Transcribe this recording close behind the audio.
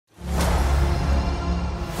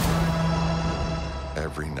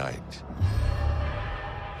every night,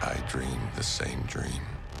 I dream the same dream.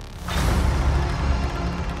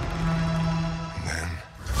 And then...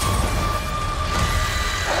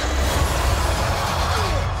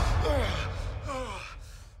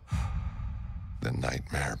 the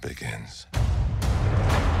nightmare begins.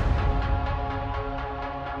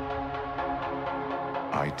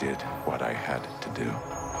 I did what I had to do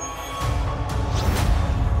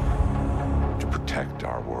to protect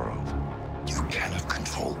our world. You cannot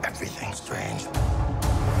control everything, Strange.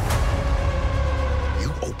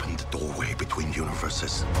 You opened the doorway between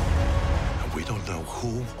universes, and we don't know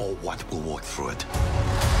who or what will walk through it.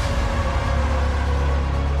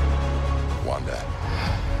 Wanda,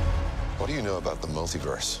 what do you know about the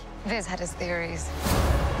multiverse? Viz had his theories.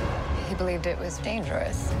 He believed it was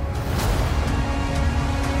dangerous.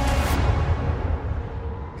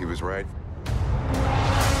 He was right.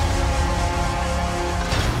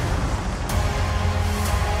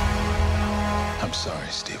 I'm sorry,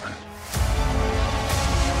 Stephen.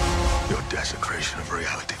 Your desecration of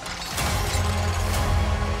reality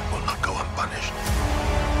will not go unpunished.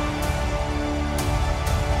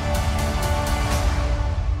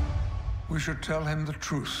 We should tell him the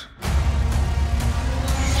truth.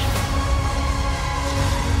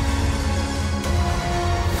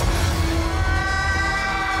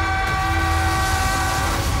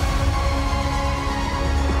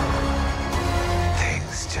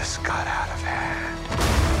 Things just got out of hand.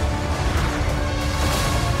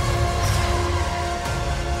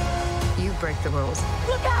 You break the rules.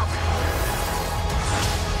 Look out!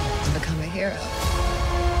 To become a hero.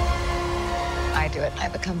 I do it, I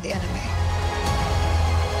become the enemy.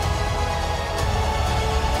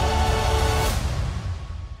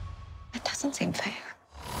 It doesn't seem fair.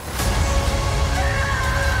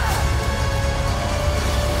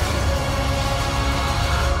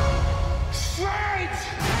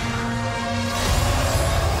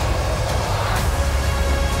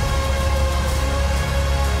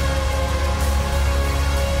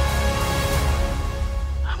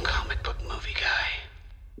 I'm comic book movie guy.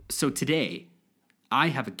 So today, I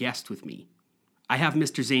have a guest with me. I have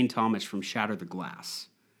Mr. Zane Tomich from Shatter The Glass.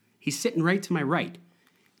 He's sitting right to my right,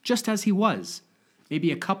 just as he was maybe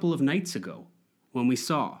a couple of nights ago when we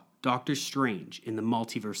saw Doctor Strange in the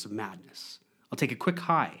Multiverse of Madness. I'll take a quick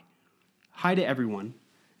hi. Hi to everyone.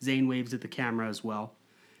 Zane waves at the camera as well.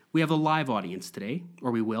 We have a live audience today,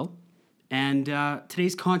 or we will, and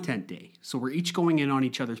today's content day. So we're each going in on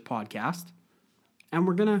each other's podcast, and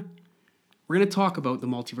we're gonna talk about the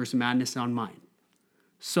Multiverse of Madness on mine.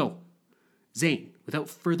 So, Zane, without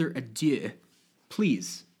further ado,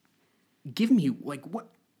 please give me, what,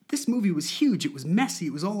 this movie was huge, it was messy,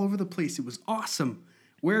 it was all over the place, it was awesome.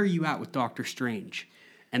 Where are you at with Doctor Strange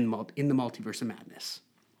and in the Multiverse of Madness?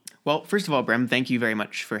 Well, first of all, Brem, thank you very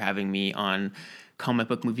much for having me on Comic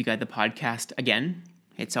Book Movie Guide, the podcast again.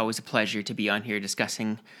 It's always a pleasure to be on here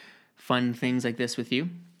discussing fun things like this with you.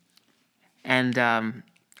 And I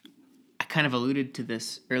kind of alluded to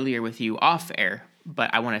this earlier with you off air,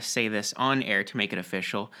 but I want to say this on air to make it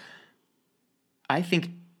official. I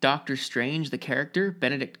think Doctor Strange, the character,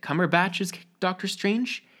 Benedict Cumberbatch's Doctor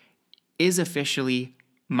Strange, is officially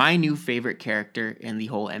my new favorite character in the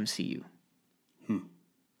whole MCU.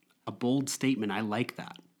 A bold statement, I like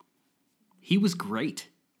that. He was great,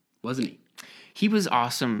 wasn't he? He was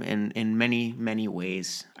awesome in many, many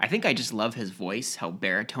ways. I think I just love his voice, how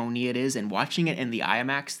baritone-y it is, and watching it in the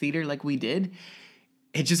IMAX theater like we did,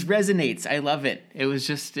 it just resonates. I love it. It was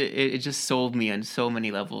just, it just sold me on so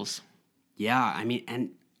many levels. Yeah, I mean,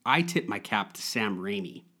 and I tip my cap to Sam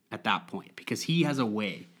Raimi at that point, because he has a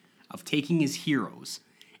way of taking his heroes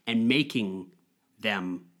and making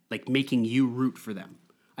them, making you root for them.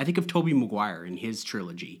 I think of Tobey Maguire in his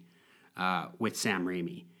trilogy with Sam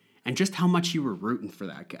Raimi, and just how much you were rooting for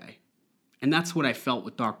that guy. And that's what I felt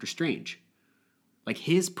with Doctor Strange.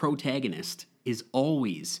 His protagonist is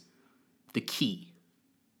always the key.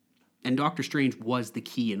 And Doctor Strange was the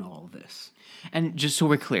key in all of this. And just so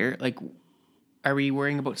we're clear, are we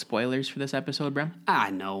worrying about spoilers for this episode, Bram?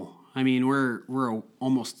 No. I mean, we're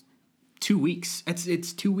almost 2 weeks.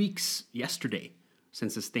 It's 2 weeks yesterday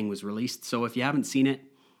since this thing was released. So if you haven't seen it,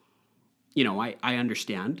 I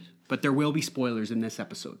understand. But there will be spoilers in this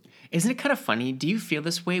episode. Isn't it kind of funny? Do you feel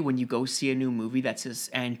this way when you go see a new movie that's as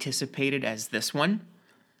anticipated as this one?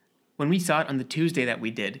 When we saw it on the Tuesday that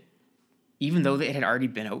we did, even though it had already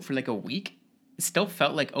been out for a week, it still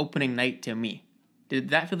felt like opening night to me. Did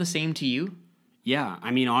that feel the same to you? Yeah,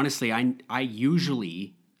 I mean, honestly, I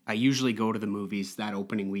usually go to the movies that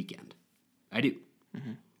opening weekend. I do.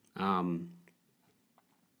 Mm-hmm.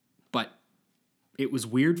 But it was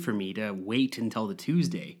weird for me to wait until the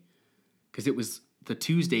Tuesday, because it was the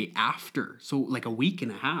Tuesday after, so like a week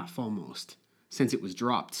and a half almost since it was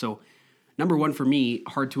dropped. So number one for me,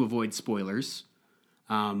 hard to avoid spoilers.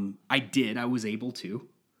 I was able to,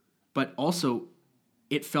 but also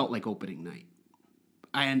it felt like opening night.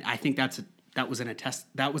 And I think that was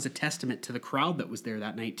a testament to the crowd that was there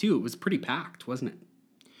that night too. It was pretty packed, wasn't it?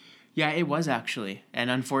 Yeah, it was actually. And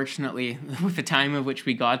unfortunately, with the time of which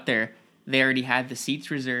we got there, they already had the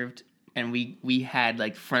seats reserved, and we had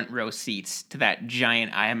like front row seats to that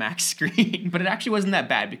giant IMAX screen. But it actually wasn't that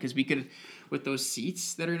bad, because we could, with those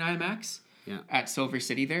seats that are in IMAX at Silver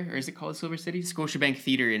City there, or is it called Silver City? Scotiabank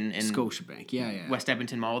Theatre in Scotiabank, yeah. West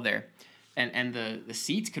Edmonton Mall there. And the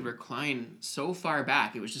seats could recline so far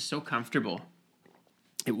back. It was just so comfortable.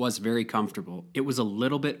 It was very comfortable. It was a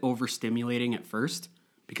little bit overstimulating at first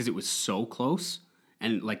because it was so close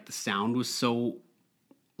and like the sound was so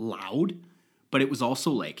loud, but it was also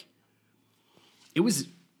like it was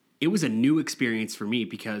a new experience for me,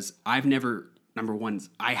 because I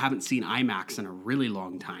haven't seen IMAX in a really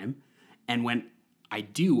long time, and when I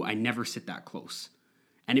do, I never sit that close.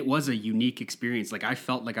 And it was a unique experience. Like, I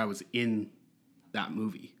felt like I was in that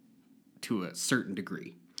movie to a certain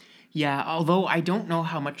degree. Yeah, although I don't know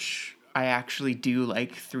how much I actually do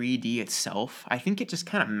like 3D itself. I think it just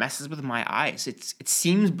kind of messes with my eyes. It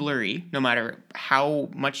seems blurry no matter how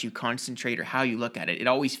much you concentrate or how you look at it. It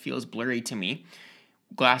always feels blurry to me,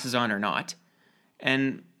 glasses on or not.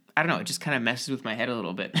 And I don't know, it just kind of messes with my head a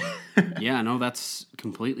little bit. Yeah, no, that's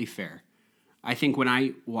completely fair. I think when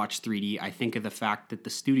I watch 3D, I think of the fact that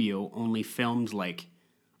the studio only filmed like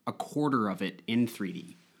a quarter of it in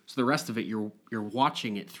 3D. So the rest of it, you're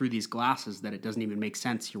watching it through these glasses that it doesn't even make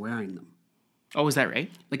sense you're wearing them. Oh, is that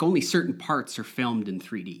right? Like, only certain parts are filmed in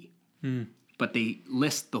 3D. But they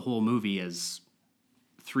list the whole movie as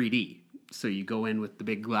 3D. So you go in with the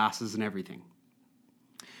big glasses and everything.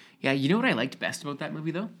 Yeah, you know what I liked best about that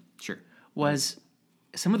movie, though? Sure. Was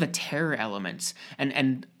some of the terror elements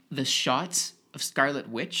and the shots of Scarlet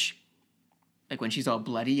Witch, like when she's all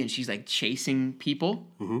bloody and she's like chasing people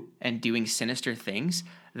and doing sinister things.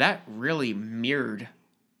 That really mirrored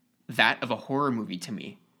that of a horror movie to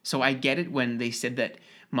me. So I get it when they said that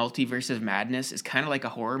Multiverse of Madness is kind of like a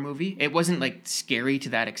horror movie. It wasn't like scary to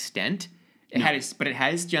that extent. But it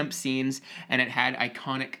has jump scenes, and it had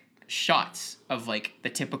iconic shots of like the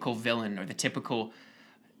typical villain or the typical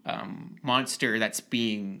monster that's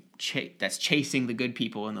being that's chasing the good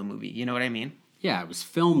people in the movie. You know what I mean? Yeah, it was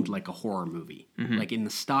filmed like a horror movie, like in the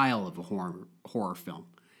style of a horror film.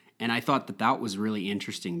 And I thought that was really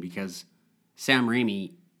interesting, because Sam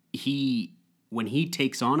Raimi, when he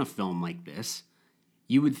takes on a film like this,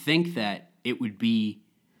 you would think that it would be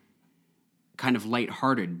kind of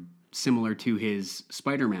lighthearted, similar to his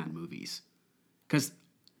Spider-Man movies. Because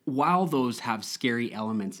while those have scary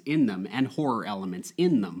elements in them and horror elements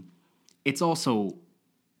in them, it's also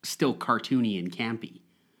still cartoony and campy.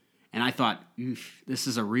 And I thought, this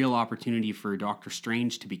is a real opportunity for Doctor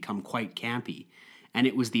Strange to become quite campy. And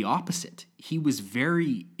it was the opposite. It was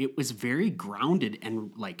very grounded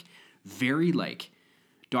and very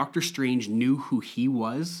Doctor Strange knew who he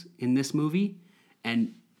was in this movie.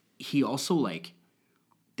 And he also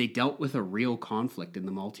they dealt with a real conflict in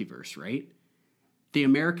the multiverse, right? The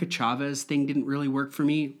America Chavez thing didn't really work for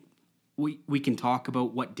me. We can talk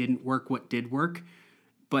about what didn't work, what did work.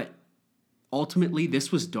 But ultimately, this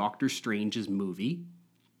was Doctor Strange's movie.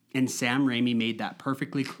 And Sam Raimi made that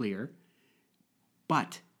perfectly clear.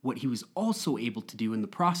 But what he was also able to do in the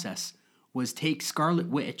process was take Scarlet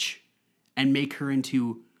Witch and make her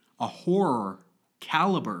into a horror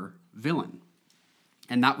caliber villain.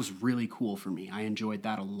 And that was really cool for me. I enjoyed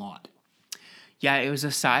that a lot. Yeah, it was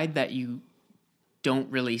a side that you don't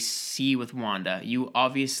really see with Wanda. You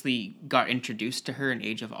obviously got introduced to her in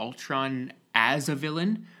Age of Ultron as a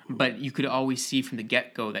villain, but you could always see from the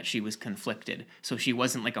get-go that she was conflicted. So she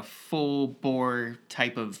wasn't like a full-bore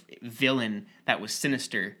type of villain that was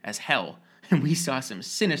sinister as hell. And we saw some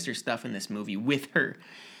sinister stuff in this movie with her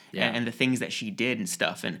and the things that she did and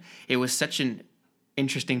stuff. And it was such an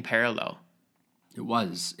interesting parallel. It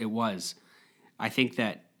was. I think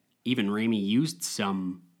that even Raimi used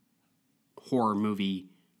some horror movie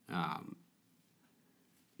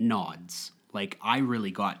nods. Like, I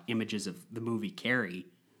really got images of the movie Carrie,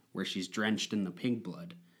 where she's drenched in the pig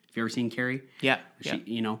blood. Have you ever seen Carrie? Yeah.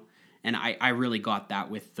 And I really got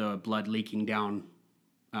that with the blood leaking down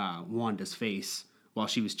Wanda's face while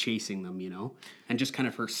she was chasing them, and just kind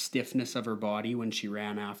of her stiffness of her body when she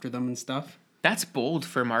ran after them and stuff. That's bold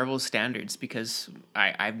for Marvel's standards, because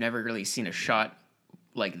I've never really seen a shot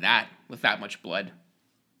like that with that much blood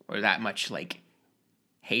or that much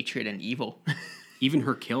hatred and evil. Even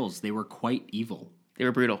her kills, they were quite evil. They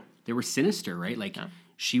were brutal. They were sinister, right? Like,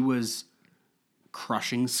 she was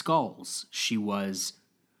crushing skulls. She was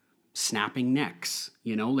snapping necks,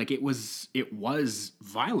 you know? Like, it was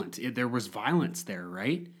violent. There was violence there,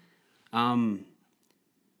 right? And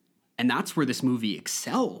that's where this movie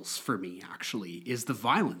excels for me, actually, is the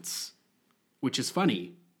violence, which is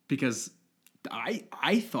funny because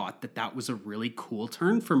I thought that was a really cool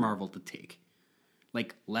turn for Marvel to take.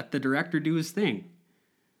 Like, let the director do his thing.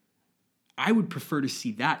 I would prefer to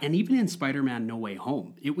see that. And even in Spider-Man No Way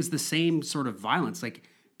Home, it was the same sort of violence. Like,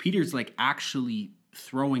 Peter's like actually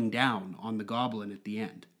throwing down on the Goblin at the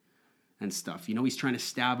end and stuff. You know, he's trying to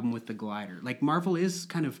stab him with the glider. Like, Marvel is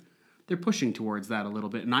they're pushing towards that a little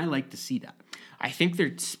bit, and I like to see that. I think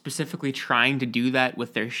they're specifically trying to do that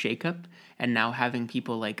with their shakeup and now having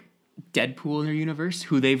people like Deadpool in their universe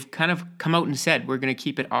who they've kind of come out and said, we're going to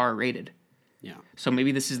keep it R-rated. Yeah. So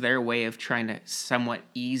maybe this is their way of trying to somewhat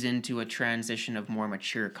ease into a transition of more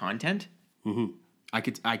mature content. Mm-hmm. I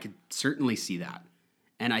could certainly see that.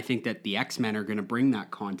 And I think that the X-Men are going to bring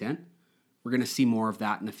that content. We're going to see more of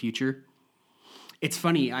that in the future. It's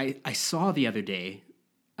funny, I saw the other day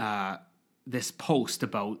this post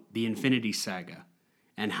about the Infinity Saga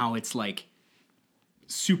and how it's like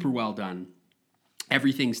super well done.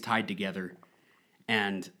 Everything's tied together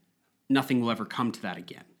and nothing will ever come to that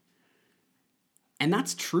again. And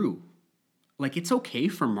that's true. Like, it's okay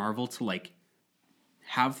for Marvel to like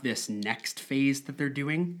have this next phase that they're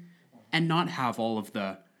doing and not have all of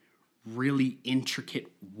the really intricate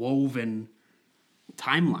woven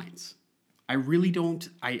timelines. I really don't,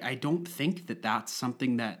 I don't think that that's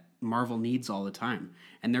something that Marvel needs all the time.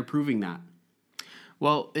 And they're proving that.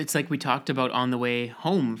 Well, it's like we talked about on the way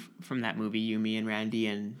home from that movie, you, me, and Randy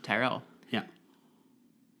and Tyrell. Yeah.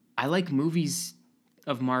 I like movies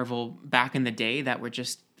of Marvel back in the day that were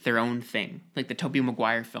just their own thing. Like the Tobey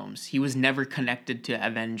Maguire films. He was never connected to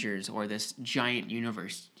Avengers or this giant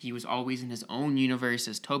universe. He was always in his own universe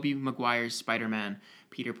as Tobey Maguire's Spider-Man,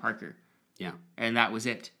 Peter Parker. Yeah. And that was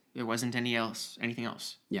it. There wasn't anything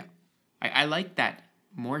else. Yeah. I like that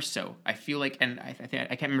more so. I feel like, and I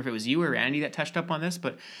can't remember if it was you or Randy that touched up on this,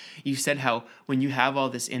 but you said how when you have all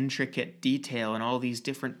this intricate detail and all these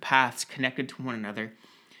different paths connected to one another,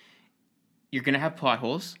 you're going to have plot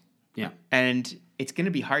holes. Yeah. And it's going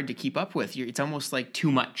to be hard to keep up with. It's almost like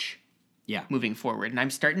too much. Yeah. Moving forward. And I'm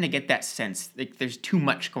starting to get that sense. Like there's too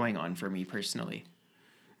much going on for me personally.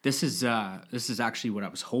 This is actually what I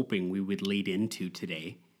was hoping we would lead into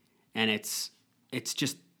today. And it's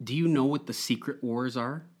just, do you know what the Secret Wars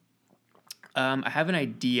are? I have an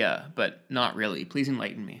idea, but not really. Please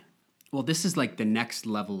enlighten me. Well, this is like the next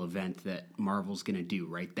level event that Marvel's going to do,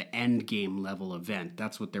 right? The end game level event.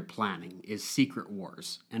 That's what they're planning, is Secret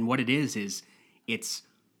Wars. And what it is it's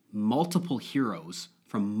multiple heroes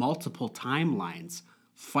from multiple timelines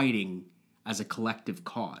fighting as a collective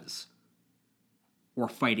cause. Or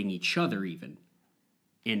fighting each other even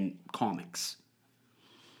in comics.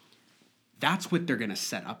 That's what they're going to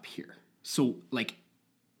set up here. So, like,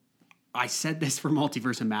 I said this for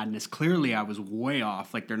Multiverse of Madness. Clearly, I was way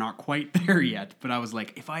off. Like, they're not quite there yet. But I was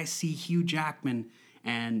like, if I see Hugh Jackman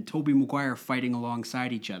and Tobey Maguire fighting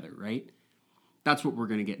alongside each other, right? That's what we're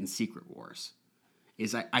going to get in Secret Wars.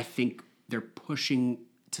 I think they're pushing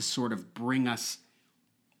to sort of bring us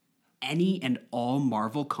any and all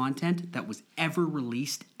Marvel content that was ever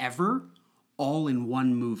released ever, all in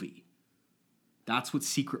one movie. That's what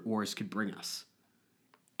Secret Wars could bring us.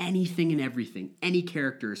 Anything and everything. Any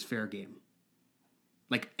character is fair game.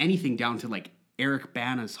 Like anything down to like Eric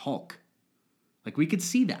Bana's Hulk. Like we could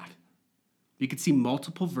see that. We could see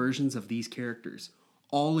multiple versions of these characters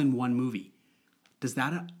all in one movie. Does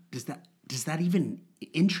that even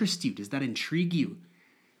interest you? Does that intrigue you?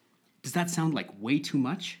 Does that sound like way too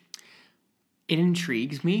much? It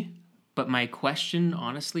intrigues me, but my question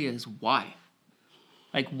honestly is why?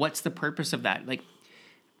 Like, what's the purpose of that? Like,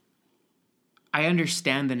 I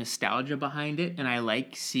understand the nostalgia behind it, and I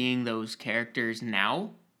like seeing those characters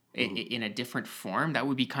now in a different form. That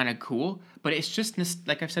would be kind of cool, but it's just,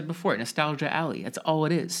 like I've said before, nostalgia alley. That's all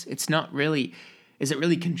it is. It's not really, is it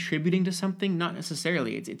really contributing to something? Not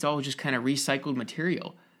necessarily. It's all just kind of recycled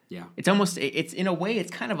material. Yeah. It's almost, it's in a way,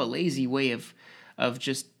 it's kind of a lazy way of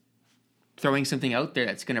just throwing something out there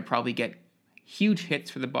that's going to probably get huge hits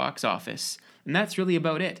for the box office. And that's really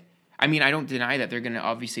about it. I mean, I don't deny that they're going to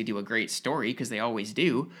obviously do a great story because they always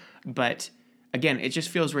do. But again, it just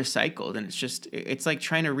feels recycled. And it's like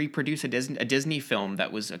trying to reproduce a Disney film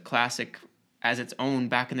that was a classic as its own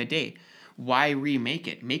back in the day. Why remake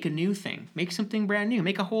it? Make a new thing. Make something brand new.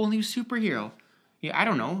 Make a whole new superhero. Yeah, I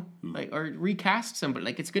don't know, like, or recast somebody.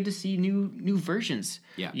 Like, it's good to see new versions.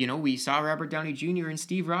 Yeah. You know, we saw Robert Downey Jr. and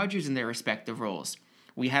Steve Rogers in their respective roles.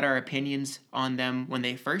 We had our opinions on them when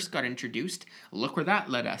they first got introduced. Look where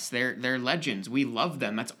that led us. They're legends. We love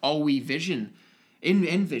them. That's all we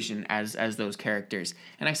envision as those characters.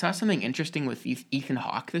 And I saw something interesting with Ethan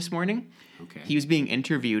Hawke this morning. Okay. He was being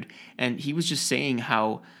interviewed, and he was just saying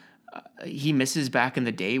how he misses back in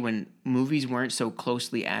the day when movies weren't so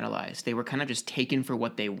closely analyzed. They were kind of just taken for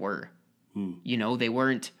what they were. You know, they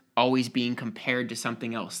weren't always being compared to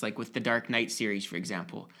something else, like with the Dark Knight series, for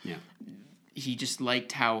example. Yeah. He just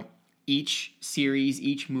liked how each series,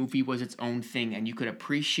 each movie was its own thing, and you could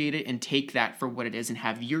appreciate it and take that for what it is and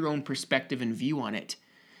have your own perspective and view on it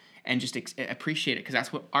and just appreciate it, because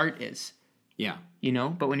that's what art is. Yeah. You know,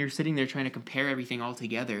 but when you're sitting there trying to compare everything all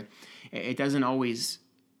together, it doesn't always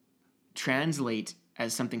translate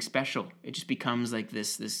as something special. It just becomes like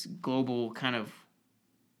this global kind of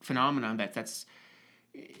phenomenon that's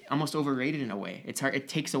almost overrated in a way. It's hard. It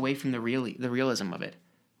takes away from the realism of it.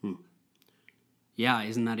 Yeah,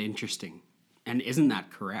 isn't that interesting? And isn't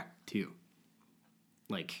that correct too?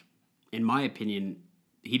 Like, in my opinion,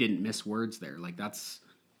 he didn't miss words there. Like, that's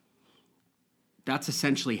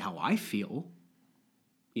essentially how I feel.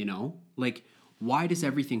 You know, like, why does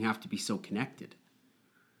everything have to be so connected?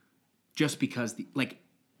 Just because,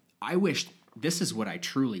 I wish, this is what I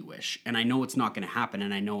truly wish, and I know it's not going to happen,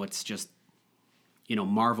 and I know it's just, you know,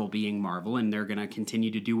 Marvel being Marvel, and they're going to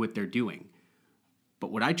continue to do what they're doing.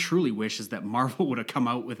 But what I truly wish is that Marvel would have come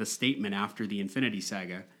out with a statement after the Infinity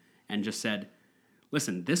Saga and just said,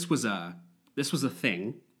 listen, this was a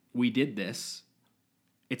thing. We did this.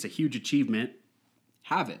 It's a huge achievement.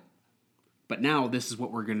 Have it. But now this is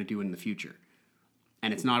what we're going to do in the future.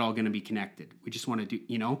 And it's not all going to be connected. We just want to do,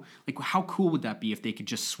 you know, like, how cool would that be if they could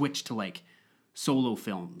just switch to, like, solo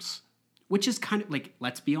films? Which is kind of, like,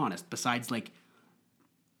 let's be honest, besides, like,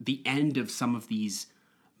 the end of some of these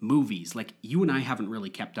movies, like, you and I haven't really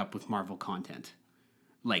kept up with Marvel content.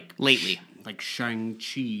 Like, Lately. Like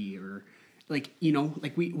Shang-Chi or, like, you know,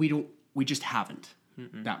 like, we just haven't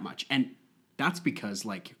that much. And that's because,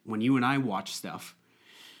 like, when you and I watch stuff,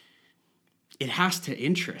 it has to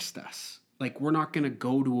interest us. Like, we're not going to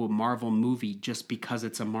go to a Marvel movie just because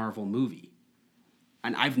it's a Marvel movie.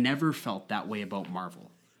 And I've never felt that way about Marvel.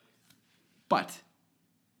 But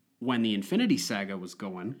when the Infinity Saga was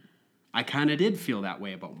going, I kind of did feel that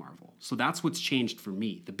way about Marvel. So that's what's changed for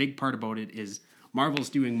me. The big part about it is Marvel's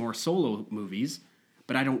doing more solo movies,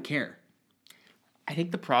 but I don't care. I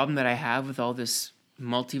think the problem that I have with all this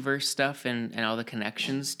multiverse stuff and all the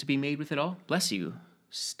connections to be made with it all, bless you,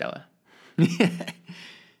 Stella.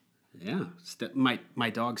 Yeah, my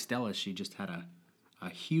dog Stella, she just had a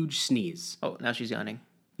huge sneeze. Oh, now she's yawning.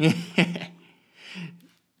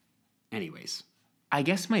 Anyways. I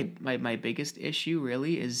guess my biggest issue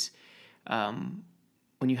really is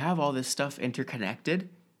when you have all this stuff interconnected.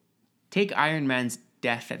 Take Iron Man's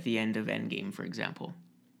death at the end of Endgame, for example.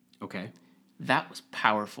 Okay. That was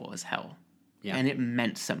powerful as hell. Yeah. And it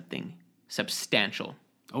meant something substantial.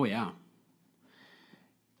 Oh, yeah.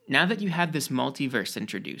 Now that you had this multiverse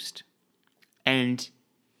introduced, and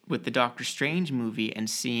with the Doctor Strange movie and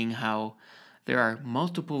seeing how there are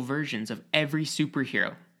multiple versions of every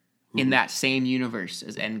superhero in that same universe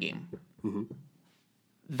as Endgame,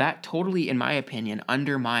 that totally, in my opinion,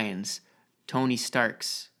 undermines Tony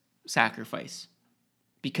Stark's sacrifice,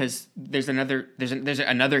 because there's another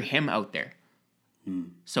him out there.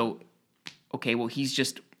 So, okay, well, he's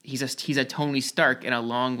a Tony Stark in a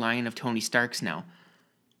long line of Tony Starks now.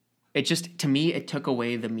 It just, to me, it took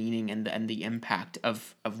away the meaning and the impact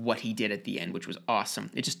of what he did at the end, which was awesome.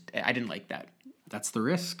 I didn't like that. That's the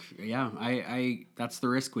risk. Yeah, I that's the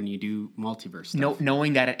risk when you do multiverse stuff.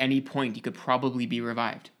 Knowing that at any point you could probably be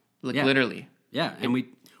revived. Literally. Yeah, and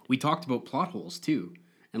we talked about plot holes too.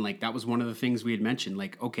 And, like, that was one of the things we had mentioned.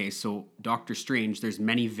 Like, okay, so Doctor Strange, there's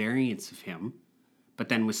many variants of him, but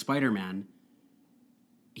then with Spider-Man,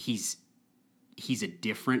 he's a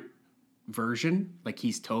different version. Like,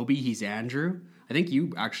 he's Toby, he's Andrew. I think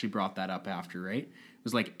you actually brought that up after, right? It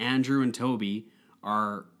was like Andrew and Toby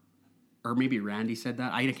are, or maybe Randy said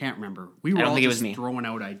that. I can't remember. We were all just throwing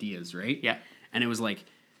out ideas, right? Yeah. And it was like,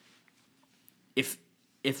 if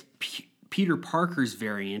Peter Parker's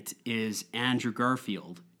variant is Andrew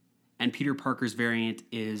Garfield and Peter Parker's variant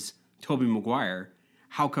is Tobey Maguire,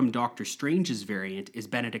 how come Doctor Strange's variant is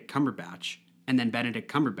Benedict Cumberbatch and then Benedict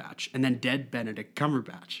Cumberbatch and then dead Benedict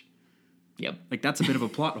Cumberbatch? Yep. Like, that's a bit of a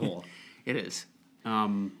plot hole. It is.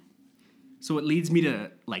 So it leads me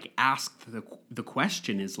to, like, ask the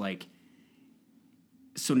question is, like,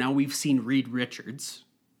 so now we've seen Reed Richards,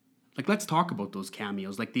 Like, let's talk about those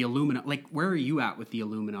cameos. Like, the Illuminati. Like, where are you at with the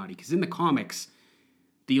Illuminati? Because in the comics,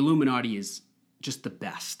 the Illuminati is just the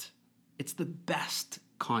best. It's the best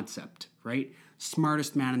concept, right?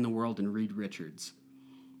 Smartest man in the world in Reed Richards.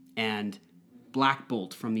 And Black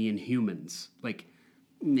Bolt from the Inhumans. Like,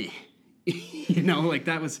 meh. You know, like,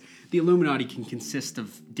 that was... The Illuminati can consist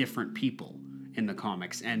of different people in the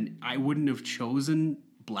comics. And I wouldn't have chosen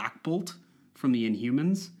Black Bolt from the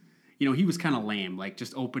Inhumans. You know, he was kind of lame. Like,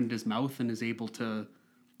 just opened his mouth and is able to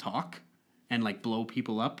talk and, like, blow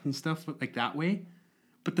people up and stuff like that way.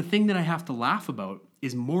 But the thing that I have to laugh about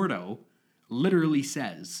is Mordo literally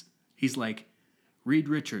says, he's like, Reed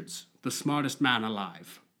Richards, the smartest man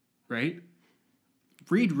alive, right?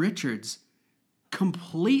 Reed Richards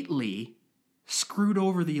completely screwed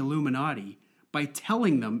over the Illuminati by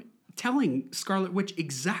telling Scarlet Witch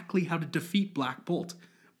exactly how to defeat Black Bolt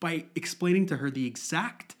by explaining to her the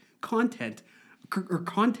exact content or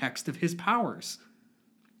context of his powers.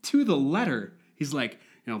 To the letter, he's like,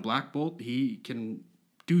 you know, Black Bolt, he can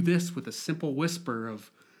do this with a simple whisper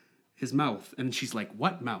of his mouth. And she's like,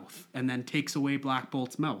 what mouth? And then takes away Black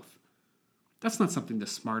Bolt's mouth. That's not something the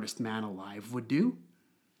smartest man alive would do.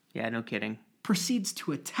 Yeah, no kidding. Proceeds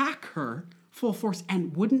to attack her full force.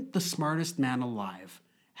 And wouldn't the smartest man alive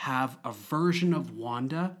have a version of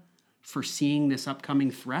Wanda foreseeing this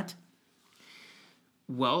upcoming threat?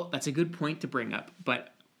 Well, that's a good point to bring up,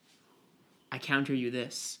 but I counter you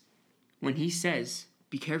this. When he says,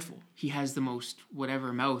 be careful, he has the most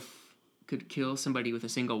whatever mouth could kill somebody with a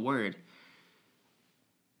single word,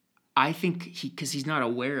 I think because he's not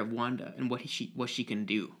aware of Wanda and what she can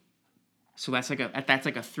do. So that's like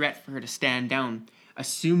a threat for her to stand down,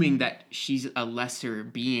 assuming that she's a lesser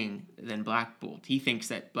being than Black Bolt. He thinks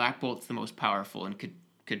that Black Bolt's the most powerful and could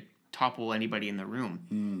topple anybody in the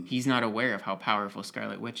room. He's not aware of how powerful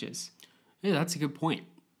Scarlet Witch is. Yeah, that's a good point.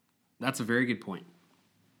 That's a very good point.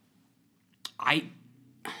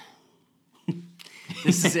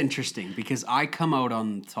 This is interesting because I come out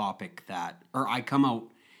on the topic I come out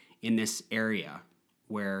in this area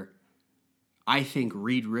where I think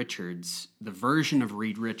Reed Richards, the version of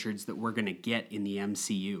Reed Richards that we're going to get in the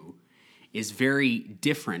MCU, is very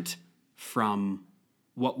different from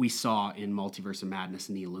what we saw in Multiverse of Madness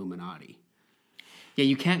and the Illuminati. Yeah,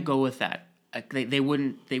 you can't go with that. Like, they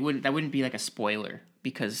wouldn't. That wouldn't be like a spoiler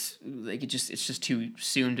because it's just too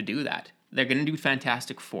soon to do that. They're going to do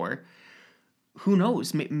Fantastic Four. Who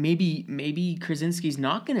knows? Maybe Krasinski's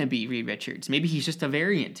not going to be Reed Richards. Maybe he's just a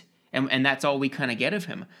variant, and that's all we kind of get of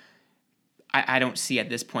him. I don't see at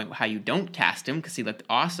this point how you don't cast him because he looked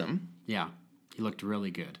awesome. Yeah, he looked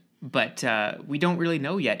really good. But we don't really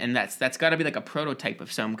know yet, and that's got to be like a prototype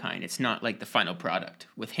of some kind. It's not like the final product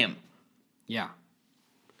with him. Yeah.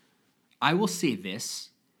 I will say this.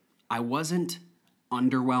 I wasn't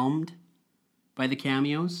underwhelmed by the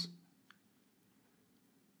cameos,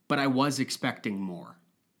 but I was expecting more.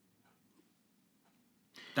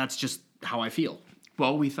 That's just how I feel.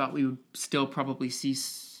 Well, we thought we would still probably see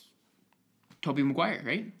Tobey Maguire,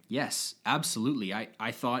 right? Yes, absolutely.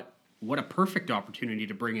 I thought, what a perfect opportunity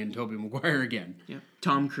to bring in Tobey Maguire again. Yeah.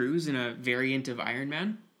 Tom Cruise in a variant of Iron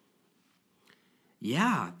Man.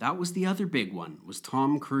 Yeah, that was the other big one, was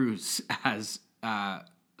Tom Cruise as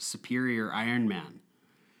Superior Iron Man.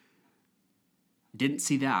 Didn't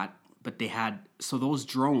see that, but they had... So those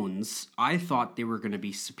drones, I thought they were going to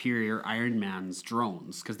be Superior Iron Man's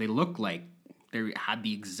drones, because they looked like they had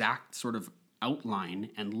the exact sort of outline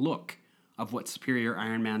and look of what Superior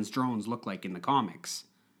Iron Man's drones look like in the comics.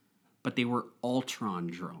 But they were Ultron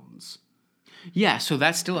drones. Yeah, so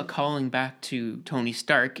that's still a calling back to Tony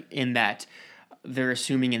Stark in that they're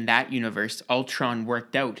assuming in that universe, Ultron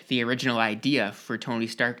worked out the original idea for Tony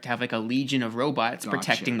Stark to have like a legion of robots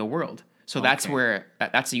protecting the world. So that's where,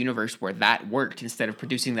 that's a universe where that worked instead of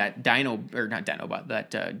producing that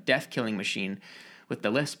that death-killing machine with the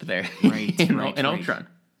lisp there in Ultron.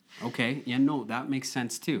 Okay, yeah, no, that makes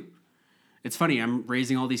sense too. It's funny, I'm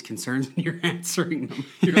raising all these concerns and you're answering them.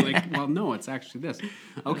 You're like, well, no, it's actually this.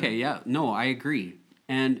 Okay, yeah, no, I agree.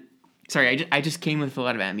 And sorry, I just came with a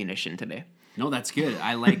lot of ammunition today. No, that's good.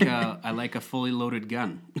 I like a fully loaded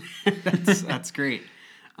gun. That's great.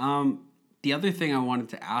 The other thing I wanted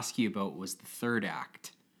to ask you about was the third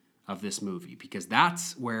act of this movie, because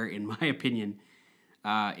that's where, in my opinion,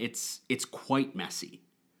 it's quite messy.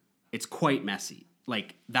 It's quite messy.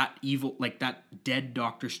 Like that dead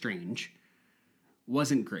Doctor Strange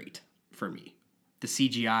wasn't great for me. The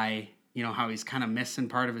CGI, you know, how he's kind of missing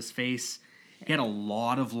part of his face. He had a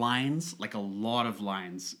lot of lines,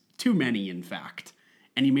 too many, in fact.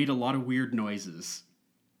 And he made a lot of weird noises,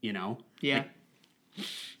 you know? Yeah.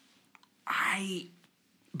 Like,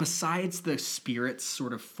 besides the spirits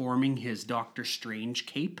sort of forming his Doctor Strange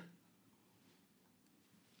cape,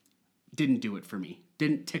 didn't do it for me.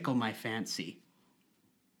 Didn't tickle my fancy.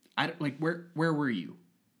 Where were you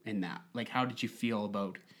in that? Like, how did you feel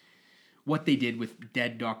about what they did with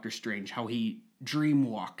dead Doctor Strange? How he dream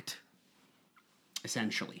walked,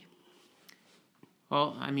 essentially.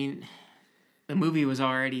 Well, I mean, the movie was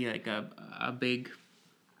already like a big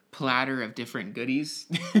platter of different goodies,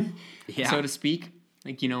 so to speak.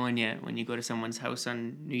 Like, you know, when you go to someone's house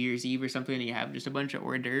on New Year's Eve or something and you have just a bunch of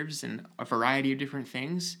hors d'oeuvres and a variety of different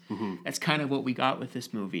things, that's kind of what we got with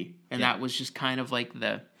this movie. And that was just kind of like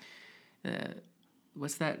the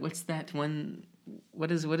what's that one? What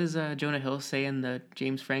does Jonah Hill say in the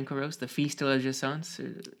James Franco roast? The Feast de la Resistance?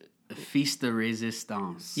 The Feast de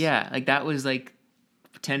Resistance. Yeah, like that was like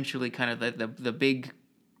potentially kind of the big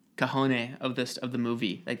cajone of the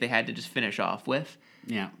movie. Like they had to just finish off with.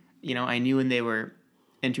 Yeah. You know, I knew when they were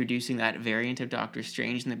introducing that variant of Doctor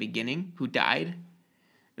Strange in the beginning, who died,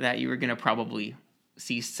 that you were going to probably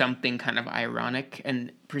see something kind of ironic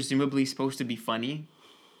and presumably supposed to be funny.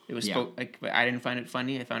 It was I didn't find it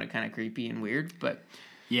funny. I found it kind of creepy and weird, but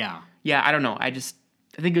yeah, I don't know. I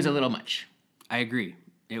think it was a little much. I agree.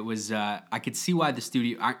 It was, I could see why the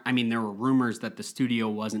studio, I mean, there were rumors that the studio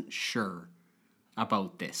wasn't sure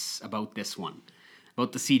about this one,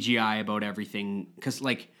 about the CGI, about everything. Because,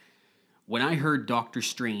 like, when I heard Doctor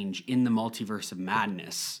Strange in the Multiverse of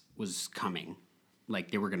Madness was coming,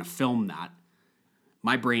 like, they were going to film that,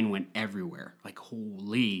 my brain went everywhere. Like,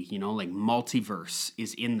 holy, you know, like, multiverse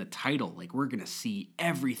is in the title. Like, we're going to see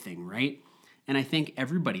everything, right? And I think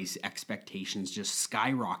everybody's expectations just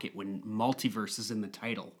skyrocket when multiverse is in the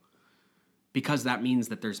title, because that means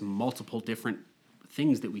that there's multiple different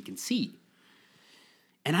things that we can see.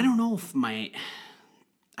 And I don't know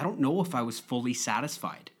if I was fully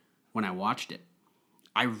satisfied when I watched it.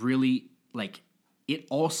 I really, like, it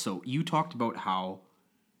also, you talked about how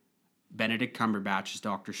Benedict Cumberbatch's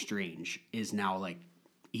Doctor Strange is now, like,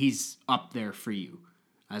 he's up there for you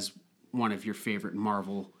as one of your favorite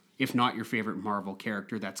Marvel, if not your favorite Marvel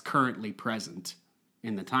character that's currently present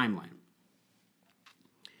in the timeline.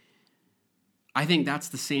 I think that's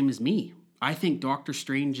the same as me. I think Doctor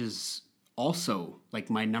Strange is also, like,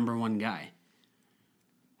 my number one guy.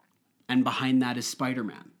 And behind that is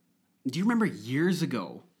Spider-Man. Do you remember years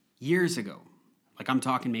ago, like, I'm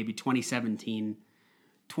talking maybe 2017,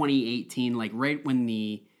 2018, like right when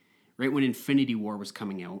Infinity War was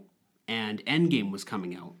coming out and Endgame was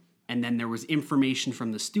coming out, and then there was information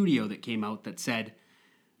from the studio that came out that said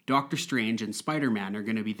Doctor Strange and Spider-Man are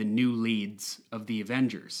going to be the new leads of the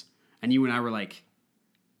Avengers. And you and I were like,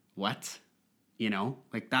 what? You know,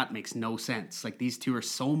 like, that makes no sense. Like, these two are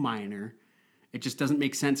so minor. It just doesn't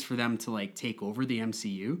make sense for them to, like, take over the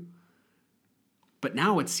MCU. But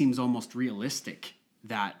now it seems almost realistic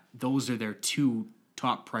that those are their two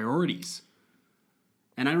top priorities.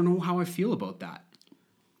 And I don't know how I feel about that.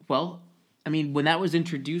 Well, I mean, when that was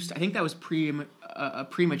introduced, I think that was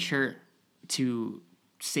premature to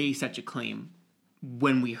say such a claim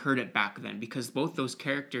when we heard it back then, because both those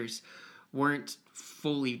characters weren't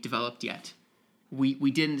fully developed yet.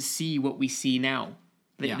 We didn't see what we see now.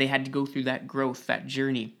 They had to go through that growth, that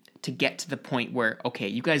journey, to get to the point where, okay,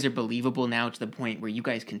 you guys are believable now, to the point where you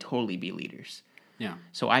guys can totally be leaders. Yeah.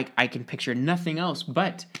 So I can picture nothing else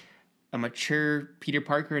but a mature Peter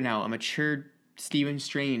Parker now, a mature Stephen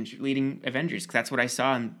Strange leading Avengers, because that's what I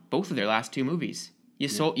saw in both of their last two movies. You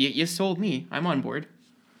sold me. I'm on board.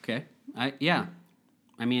 Okay.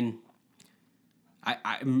 I mean,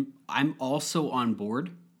 I'm also on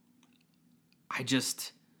board.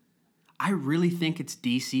 I really think it's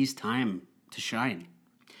DC's time to shine.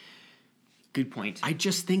 Good point. I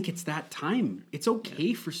just think it's that time. It's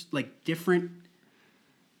okay for, like, different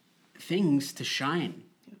things to shine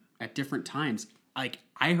at different times. Like,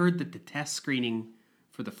 I heard that the test screening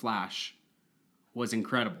for The Flash was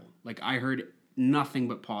incredible. Like, I heard nothing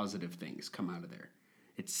but positive things come out of there.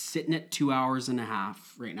 It's sitting at 2 hours and a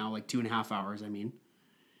half right now, like 2.5 hours, I mean.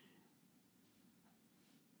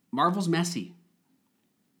 Marvel's messy.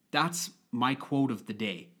 That's my quote of the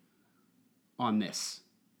day on this.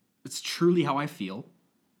 It's truly how I feel.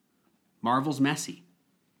 Marvel's messy.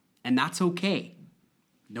 And that's okay.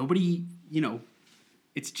 Nobody,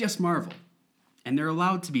 it's just Marvel. And they're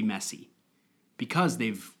allowed to be messy because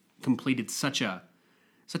they've completed such a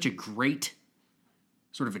great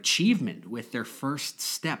sort of achievement with their first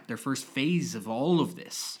step, their first phase of all of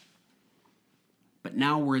this. But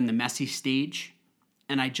now we're in the messy stage,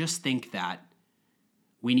 and I just think that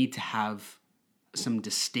we need to have some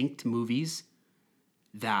distinct movies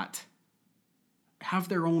that have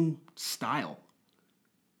their own style.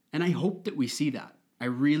 And I hope that we see that. I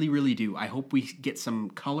really, really do. I hope we get some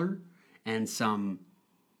color and some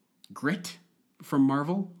grit from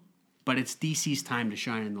Marvel, but it's DC's time to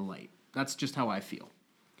shine in the light. That's just how I feel.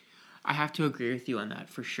 I have to agree with you on that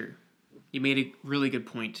for sure. You made a really good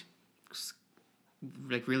point.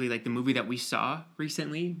 Like really, like the movie that we saw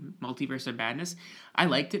recently, Multiverse of Madness, I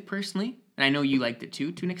liked it personally, and I know you liked it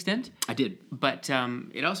too, to an extent. I did. But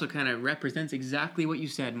it also kind of represents exactly what you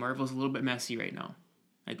said. Marvel's a little bit messy right now.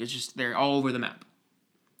 Like, it's just, they're all over the map.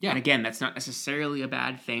 Yeah. And again, that's not necessarily a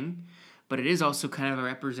bad thing, but it is also kind of a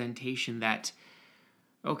representation that,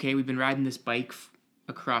 okay, we've been riding this bike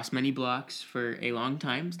across many blocks for a long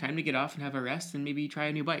time. It's time to get off and have a rest and maybe try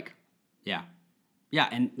a new bike. Yeah. Yeah,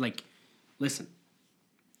 and like, listen,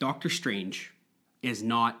 Doctor Strange is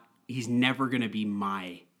not, he's never going to be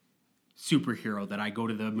my superhero that I go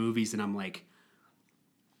to the movies and I'm like,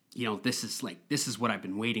 you know, this is what I've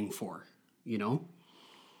been waiting for, you know?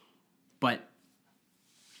 But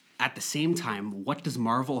at the same time, what does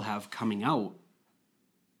Marvel have coming out,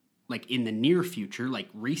 like in the near future, like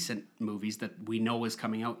recent movies that we know is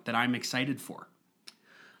coming out that I'm excited for?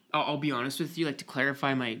 I'll be honest with you, like to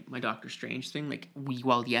clarify my Doctor Strange thing, like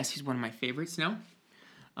while yes, he's one of my favorites now,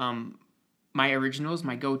 my originals,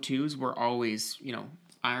 my go-tos were always, you know,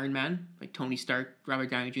 Iron Man, like Tony Stark,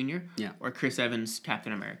 Robert Downey Jr., yeah, or Chris Evans,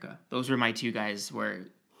 Captain America. Those were my two guys where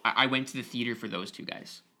I went to the theater for those two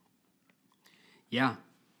guys. Yeah,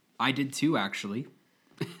 I did too, actually.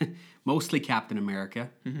 Mostly Captain America.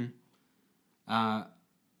 Mm-hmm.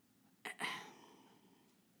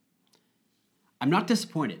 I'm not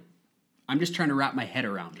disappointed. I'm just trying to wrap my head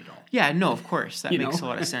around it all. Yeah, no, of course. That makes know? a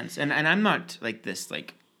lot of sense. And I'm not like this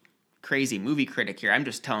like crazy movie critic here. I'm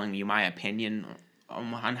just telling you my opinion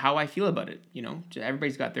on how I feel about it. You know,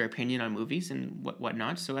 everybody's got their opinion on movies and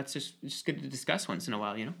whatnot. So that's just good to discuss once in a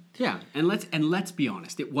while. You know. Yeah, and let's be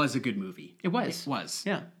honest. It was a good movie. It was. It was.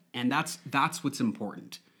 Yeah. And that's what's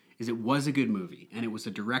important. Is it was a good movie, and it was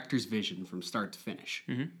a director's vision from start to finish.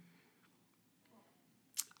 Mm-hmm.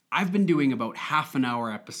 I've been doing about half an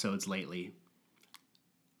hour episodes lately.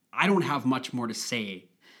 I don't have much more to say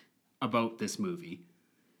about this movie.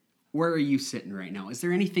 Where are you sitting right now? Is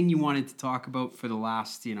there anything you wanted to talk about for the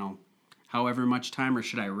last, you know, however much time, or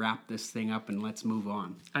should I wrap this thing up and let's move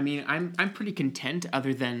on? I mean, I'm pretty content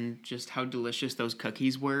other than just how delicious those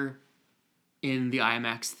cookies were in the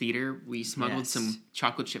IMAX theater. We smuggled some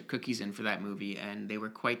chocolate chip cookies in for that movie, and they were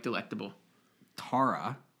quite delectable.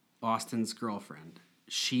 Tara, Austin's girlfriend,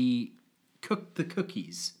 she cooked the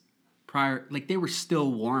cookies prior, like they were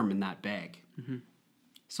still warm in that bag. Mm-hmm.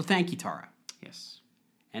 So thank you, Tara. Yes.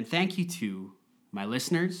 And thank you to my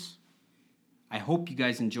listeners. I hope you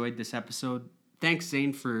guys enjoyed this episode. Thanks,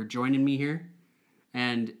 Zane, for joining me here.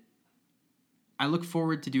 And I look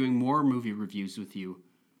forward to doing more movie reviews with you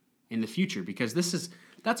in the future, because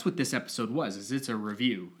that's what this episode was, is it's a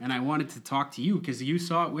review. And I wanted to talk to you because you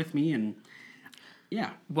saw it with me, and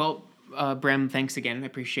yeah. Well, Brem, thanks again. I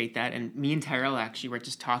appreciate that. And me and Tyrell actually were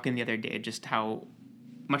just talking the other day just how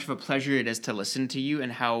much of a pleasure it is to listen to you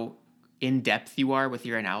and how in-depth you are with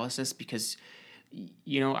your analysis, because,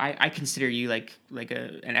 you know, I consider you like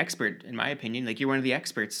an expert, in my opinion. Like, you're one of the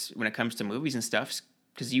experts when it comes to movies and stuff,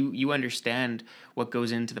 because you understand what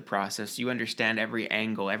goes into the process. You understand every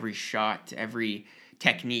angle, every shot, every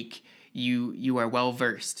technique. You are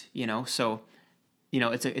well-versed, you know, so... You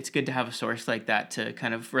know, it's good to have a source like that to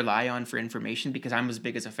kind of rely on for information, because I'm as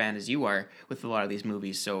big as a fan as you are with a lot of these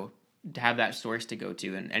movies. So to have that source to go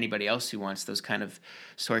to, and anybody else who wants those kind of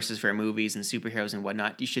sources for movies and superheroes and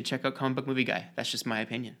whatnot, you should check out Comic Book Movie Guy. That's just my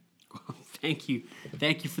opinion. Well, thank you.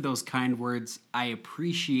 Thank you for those kind words. I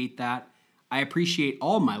appreciate that. I appreciate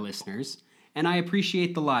all my listeners, and I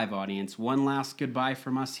appreciate the live audience. One last goodbye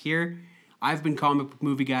from us here. I've been Comic Book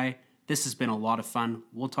Movie Guy. This has been a lot of fun.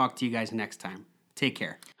 We'll talk to you guys next time. Take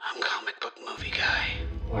care. I'm Comic Book Movie Guy.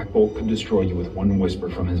 Black Bolt could destroy you with one whisper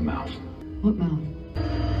from his mouth. What mouth?